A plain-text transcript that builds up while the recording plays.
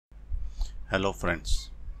Hello friends,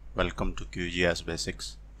 welcome to QGIS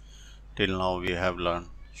Basics. Till now we have learned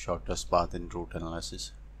shortest path in route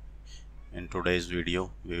analysis. In today's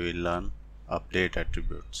video we will learn update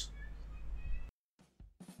attributes.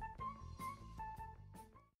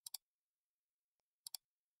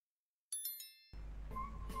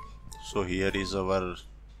 So here is our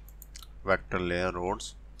vector layer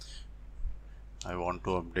roads. I want to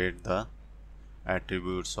update the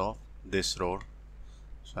attributes of this road.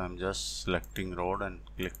 So I am just selecting road and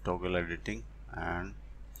click toggle editing, and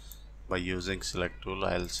by using select tool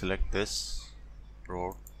I will select this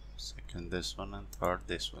road, second this one, and third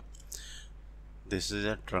this one. This is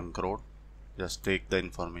a trunk road. Just take the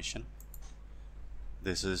information.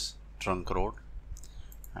 This is trunk road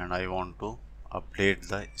and I want to update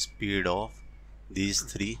the speed of these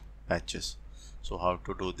three patches. So how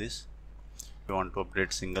to do this? If you want to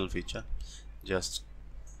update single feature, just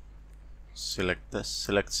select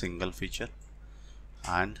single feature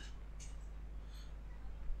and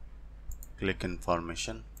click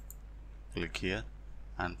information, click here,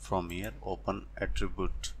 and from here open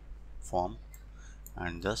attribute form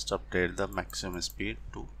and just update the maximum speed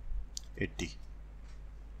to 80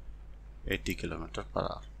 km/h.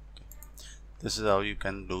 Okay. This is how you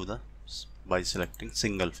can do the by selecting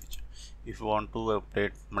single feature. If you want to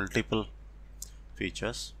update multiple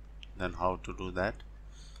features, then how to do that?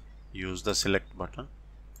 Use the select button,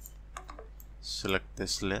 select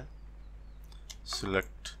this layer,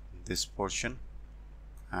 select this portion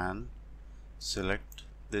and select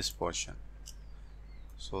this portion.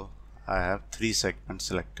 So I have three segments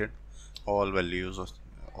selected, all values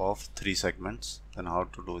of three segments. Then how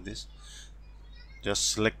to do this? Just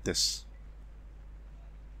select this,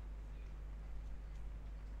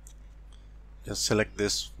 just select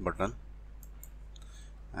this button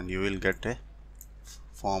and you will get a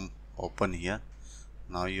form open here.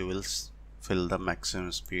 Now you will fill the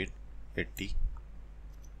maximum speed 80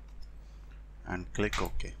 and click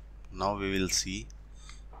OK. Now we will see,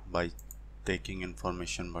 by taking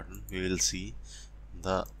information button, we will see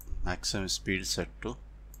the maximum speed set to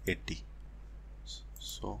 80.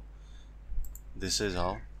 So this is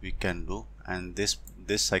how we can do, and this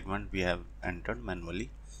segment we have entered manually.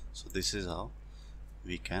 So this is how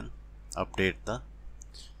we can update the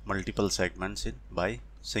multiple segments in by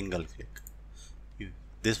single click.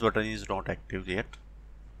 This button is not active yet.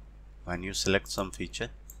 When you select some feature,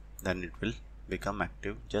 then it will become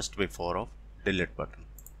active just before of delete button.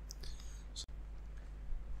 So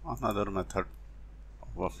another method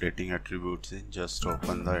of updating attributes is just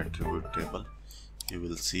open the attribute table. You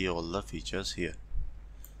will see all the features here.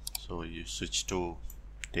 So you switch to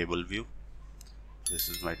table view. This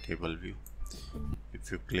is my table view.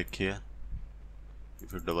 If you click here,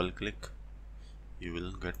 if you double click, you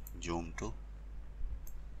will get zoom to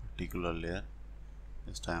particular layer.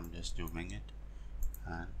 This time I'm just zooming it,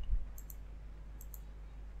 and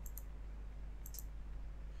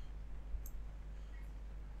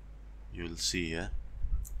you will see here,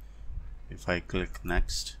 if I click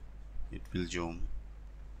next, it will zoom.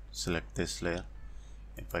 Select this layer.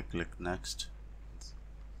 If I click next,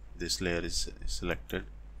 this layer is selected.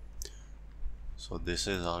 So this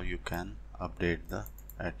is how you can update the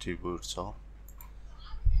attributes of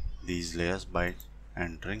these layers by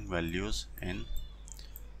entering values in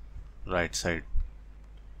right side.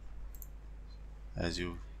 As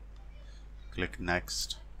you click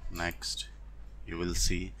next, you will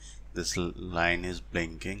see this line is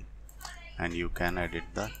blinking and you can edit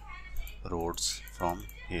the roads from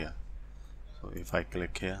here. So if I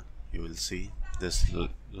click here, you will see this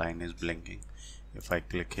line is blinking. If I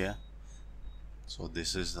click here, so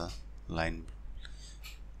this is the line.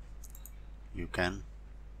 You can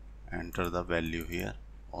enter the value here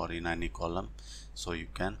or in any column. So you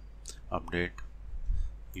can update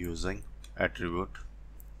using attribute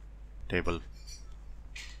table.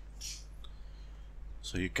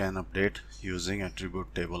 So you can update using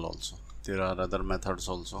attribute table also. There are other methods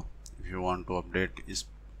also. If you want to update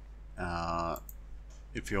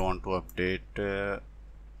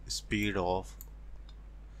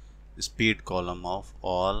speed column of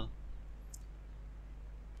all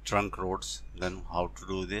trunk roads, then how to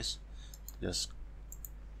do this? Just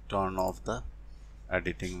turn off the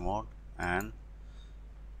editing mode and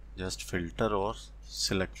just filter or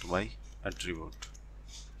select by attribute.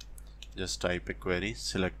 Just type a query,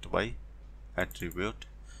 select by attribute.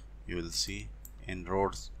 You will see in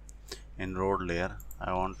road layer,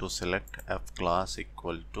 I want to select F class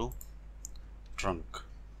equal to trunk.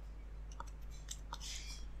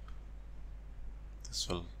 This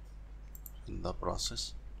will in the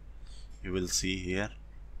process. You will see here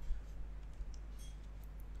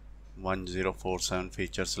 1047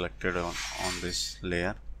 feature selected on this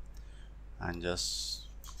layer, and just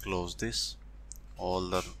close this. All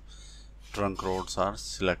the trunk roads are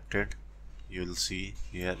selected. You will see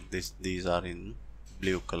here these are in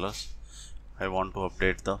blue colors. I want to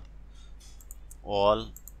update the all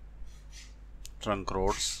trunk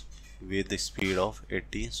roads with the speed of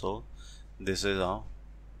 80. So this is how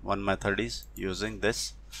one method is using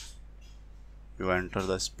this. You enter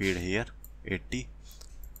the speed here 80.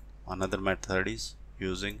 Another method is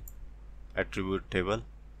using attribute table,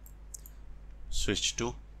 switch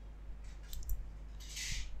to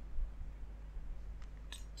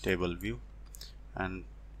table view, and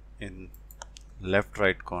in left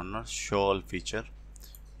right corner show all feature.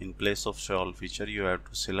 In place of show all feature, you have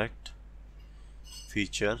to select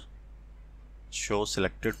feature show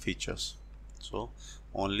selected features. So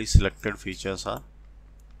only selected features are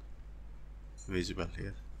visible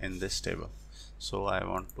here in this table. So I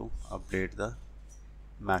want to update the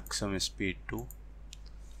maximum speed to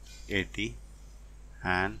 80,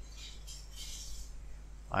 and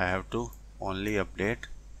I have to only update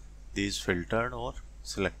these filtered or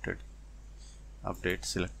selected. Update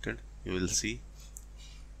selected. You will see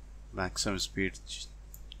maximum speed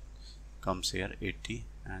comes here 80,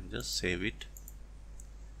 and just save it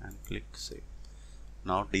and click save.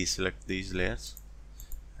 Now deselect these layers,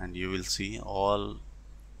 and you will see all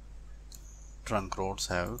trunk roads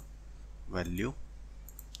have value,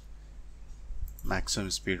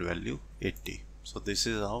 maximum speed value 80. So this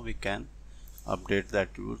is how we can update the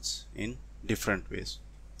attributes in different ways.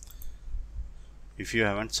 If you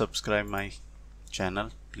haven't subscribed my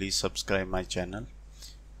channel, please subscribe my channel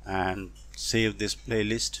and save this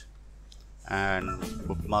playlist and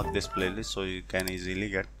bookmark this playlist so you can easily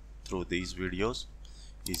get through these videos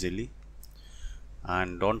easily.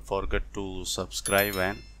 And don't forget to subscribe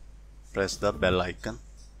and press the bell icon.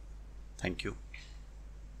 Thank you.